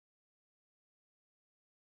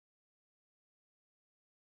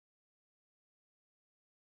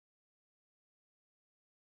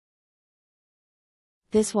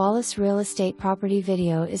This Wallace Real Estate property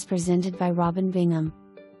video is presented by Bingham.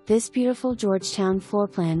 This beautiful Georgetown floor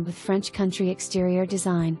plan with French country exterior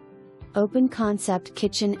design. Open concept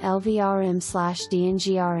kitchen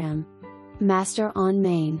LVRM/DNGRM. Master on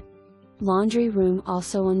main. Laundry room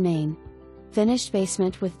also on main. Finished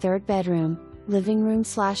basement with third bedroom, living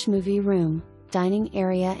room/movie room, dining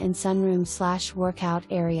area and sunroom/workout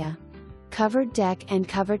area. Covered deck and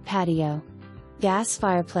covered patio. Gas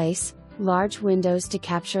fireplace, large windows to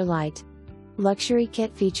capture light. Luxury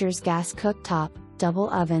kit features gas cooktop, double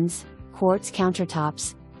ovens, quartz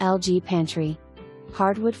countertops, LG pantry.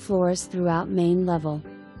 Hardwood floors throughout main level.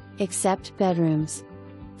 Except bedrooms.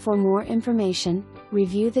 For more information,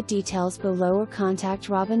 review the details below or contact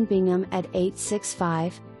Bingham at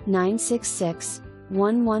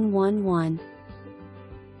 865-966-1111.